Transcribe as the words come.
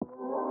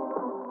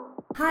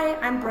Hi,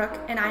 I'm Brooke,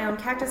 and I own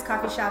Cactus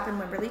Coffee Shop in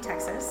Wimberley,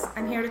 Texas.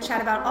 I'm here to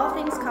chat about all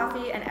things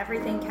coffee and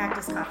everything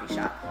Cactus Coffee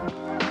Shop.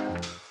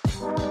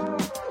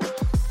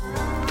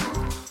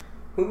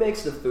 Who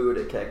makes the food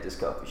at Cactus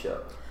Coffee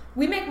Shop?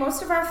 We make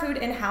most of our food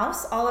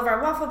in-house. All of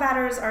our waffle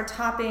batters, our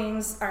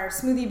toppings, our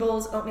smoothie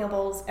bowls, oatmeal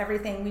bowls,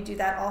 everything, we do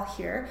that all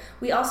here.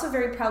 We also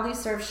very proudly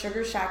serve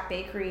Sugar Shack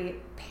Bakery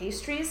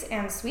pastries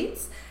and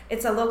sweets.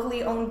 It's a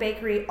locally owned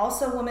bakery,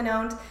 also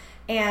woman-owned,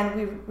 and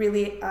we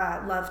really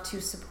love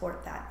to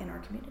support that in our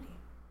community.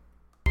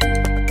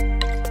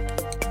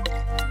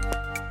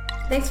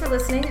 Thanks for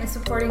listening and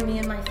supporting me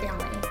and my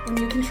family. When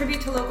you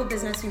contribute to local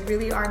business, you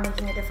really are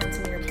making a difference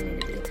in your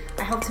community.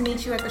 I hope to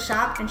meet you at the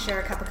shop and share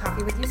a cup of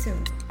coffee with you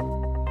soon.